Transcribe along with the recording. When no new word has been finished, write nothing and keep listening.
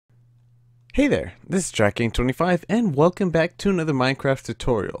Hey there, this is Tracking25 and welcome back to another Minecraft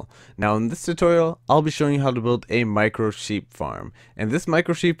tutorial. Now in this tutorial, I'll be showing you how to build a micro sheep farm. And this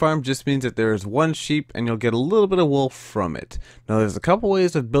micro sheep farm just means that there is one sheep and you'll get a little bit of wool from it. Now there's a couple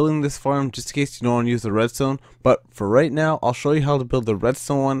ways of building this farm just in case you don't want to use the redstone, but for right now I'll show you how to build the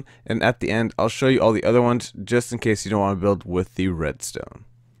redstone one, and at the end I'll show you all the other ones just in case you don't want to build with the redstone.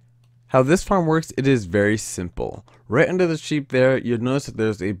 How this farm works, it is very simple. Right under the sheep there, you'll notice that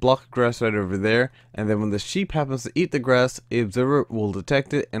there's a block of grass right over there, and then when the sheep happens to eat the grass, a observer will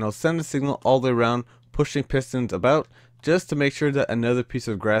detect it and it'll send a signal all the way around, pushing pistons about, just to make sure that another piece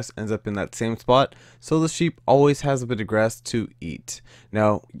of grass ends up in that same spot, so the sheep always has a bit of grass to eat.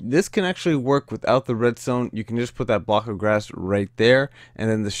 Now, this can actually work without the redstone. You can just put that block of grass right there,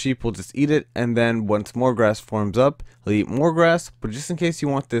 and then the sheep will just eat it, and then once more grass forms up, he'll eat more grass. But just in case you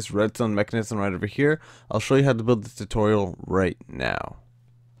want this redstone mechanism right over here, I'll show you how to build this tutorial right now.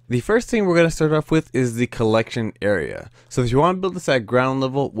 The first thing we're going to start off with is the collection area. So if you want to build this at ground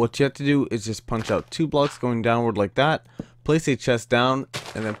level, what you have to do is just punch out 2 blocks going downward like that, place a chest down,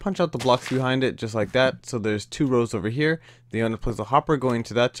 and then punch out the blocks behind it just like that. So there's 2 rows over here. Then you want to place a hopper going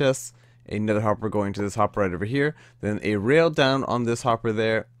to that chest, another hopper going to this hopper right over here, then a rail down on this hopper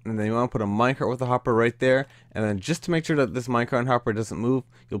there, and then you want to put a minecart with a hopper right there, and then just to make sure that this minecart and hopper doesn't move,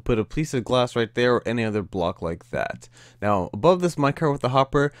 you'll put a piece of glass right there or any other block like that. Now above this minecart with the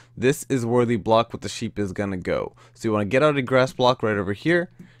hopper, this is where the block with the sheep is gonna go. So you want to get out a grass block right over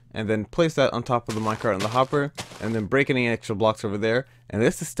here, and then place that on top of the minecart and the hopper, and then break any extra blocks over there, and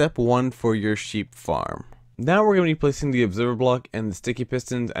this is step 1 for your sheep farm. Now we're going to be placing the observer block and the sticky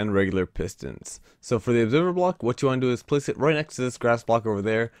pistons and regular pistons. So for the observer block, what you want to do is place it right next to this grass block over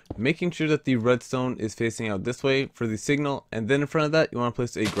there, making sure that the redstone is facing out this way for the signal, and then in front of that you want to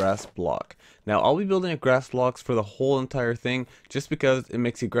place a grass block. Now I'll be building a grass blocks for the whole entire thing just because it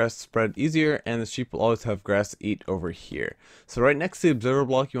makes the grass spread easier and the sheep will always have grass to eat over here. So right next to the observer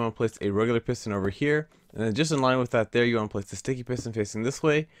block you want to place a regular piston over here. And then just in line with that there, you want to place the sticky piston facing this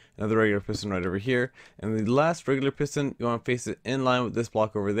way, another regular piston right over here, and the last regular piston, you want to face it in line with this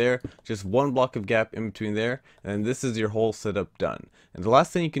block over there, just 1 block of gap in between there, and this is your whole setup done. And the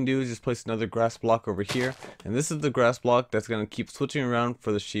last thing you can do is just place another grass block over here, and this is the grass block that's going to keep switching around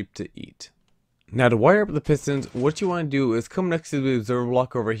for the sheep to eat. Now to wire up the pistons, what you want to do is come next to the observer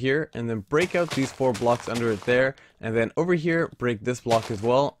block over here and then break out these 4 blocks under it there, and then over here break this block as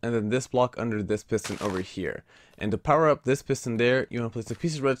well, and then this block under this piston over here. And to power up this piston there, you want to place a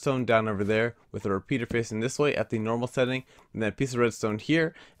piece of redstone down over there with a repeater facing this way at the normal setting, and then a piece of redstone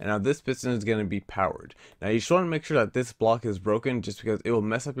here, and now this piston is going to be powered. Now you just want to make sure that this block is broken just because it will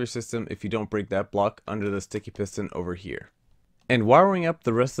mess up your system if you don't break that block under the sticky piston over here. And wiring up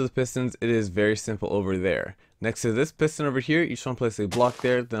the rest of the pistons, it is very simple over there. Next to this piston over here, you just want to place a block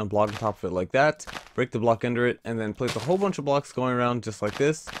there, then a block on top of it like that, break the block under it, and then place a whole bunch of blocks going around just like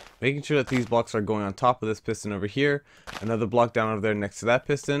this, making sure that these blocks are going on top of this piston over here, another block down over there next to that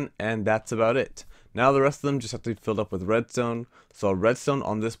piston, and that's about it. Now the rest of them just have to be filled up with redstone, so a redstone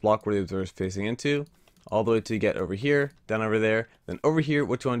on this block where the observer is facing into, all the way to get over here, down over there, then over here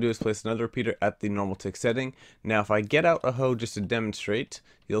what you want to do is place another repeater at the normal tick setting. Now if I get out a hoe just to demonstrate,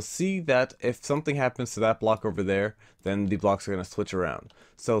 you'll see that if something happens to that block over there, then the blocks are going to switch around.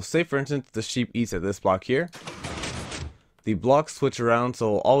 So say for instance the sheep eats at this block here, the blocks switch around,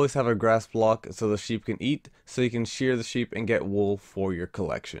 so we'll always have a grass block so the sheep can eat, so you can shear the sheep and get wool for your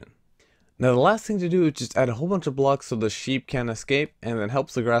collection. Now the last thing to do is just add a whole bunch of blocks so the sheep can escape, and then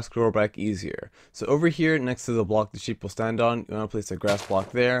helps the grass grow back easier. So over here next to the block the sheep will stand on, you want to place a grass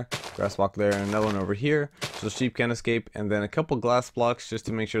block there, and another one over here so the sheep can escape, and then a couple glass blocks just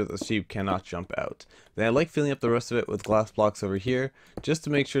to make sure that the sheep cannot jump out. Then I like filling up the rest of it with glass blocks over here just to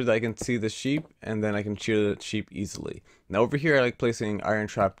make sure that I can see the sheep and then I can shear the sheep easily. Now over here I like placing iron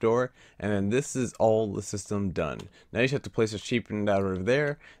trap door, and then this is all the system done. Now you just have to place a sheep in that over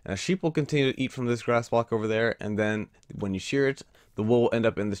there, and a sheep will continue to eat from this grass block over there, and then when you shear it, the wool will end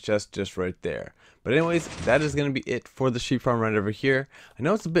up in this chest just right there. But anyways, that is going to be it for the sheep farm right over here. I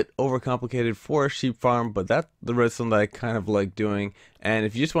know it's a bit overcomplicated for a sheep farm, but that's the redstone that I kind of like doing. And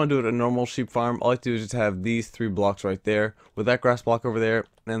if you just want to do it a normal sheep farm, all I do is just have these 3 blocks right there with that grass block over there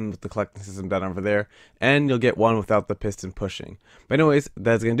and with the collecting system down over there, and you'll get one without the piston pushing. But anyways,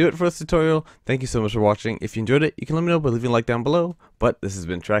 that's going to do it for this tutorial. Thank you so much for watching. If you enjoyed it, you can let me know by leaving a like down below. But this has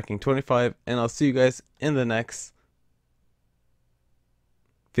been Tracking25, and I'll see you guys in the next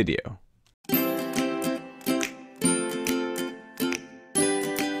video.